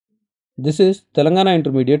This is Telangana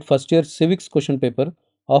Intermediate First Year Civics question paper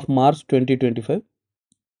of March 2025.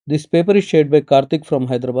 This paper is shared by Karthik from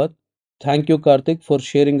Hyderabad. Thank you, Karthik, for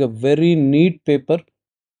sharing a very neat paper.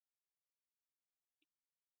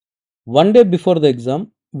 One day before the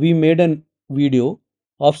exam, we made a video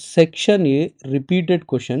of section A repeated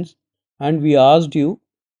questions and we asked you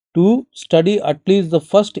to study at least the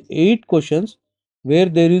first 8 questions where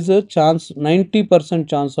there is a chance 90%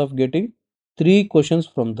 chance of getting 3 questions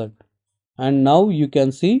from that. And now you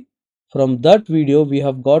can see from that video we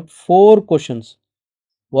have got 4 questions.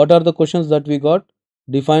 What are the questions that we got?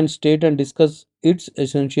 Define state and discuss its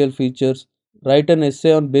essential features. Write an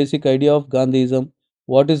essay on basic idea of Gandhism.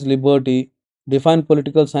 What is liberty? Define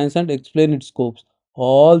political science and explain its scopes.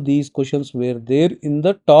 All these questions were there in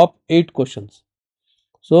the top 8 questions.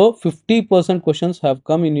 So 50% questions have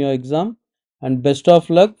come in your exam, and best of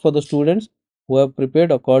luck for the students who have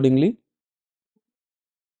prepared accordingly.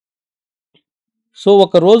 So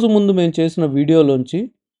ఒక రోజు ముందు మేము చేసిన వీడియోలోంచి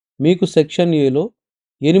మీకు section ఏలో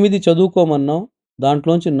 8 చదువుకోమన్నాం,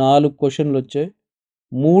 దాంట్లోంచి 4 క్వశ్చన్లు వచ్చాయి,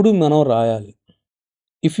 3 మనం రాయాలి.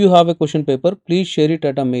 If you have a question paper please share it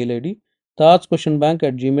at a mail ID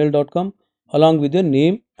taajquestionbank@gmail.com along with your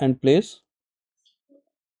name and place.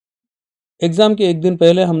 Exam के एक दिन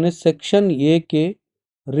पहले हमने सेक्शन ए के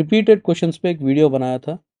रिपीटेड क्वेश्चंस पे एक वीडियो बनाया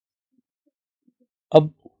था. अब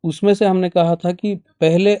उसमें से हमने कहा था कि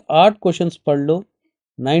पहले 8 क्वेश्चंस पढ़ लो,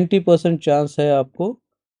 90% चांस है आपको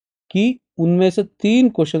कि उनमें से 3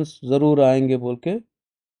 क्वेश्चंस ज़रूर आएंगे बोल के.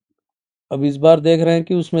 अब इस बार देख रहे हैं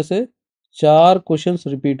कि उसमें से 4 क्वेश्चंस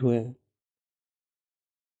रिपीट हुए हैं.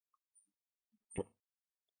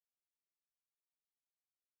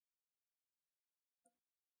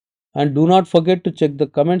 And do not forget to check the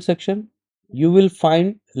comment section. You will find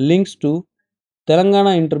links to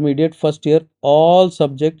Telangana Intermediate First Year all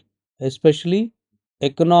subjects, especially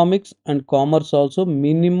economics and commerce also.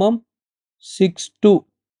 Minimum 6 to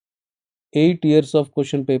 8 years of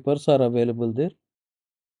question papers are available there.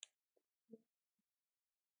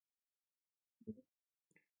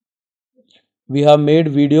 We have made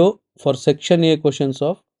video for section A questions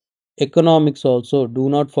of economics also. Do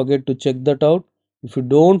not forget to check that out. If you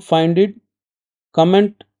don't find it,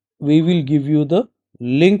 comment, we will give you the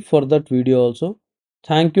link for that video also.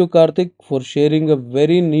 Thank you, Karthik, for sharing a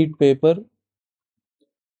very neat paper.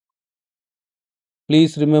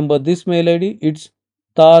 Please remember this mail ID. It's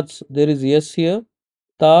Taj, there is yes here,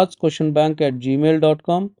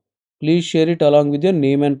 taajquestionbank@gmail.com. Please share it along with your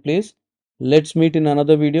name and place. Let's meet in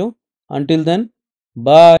another video. Until then,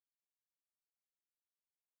 bye.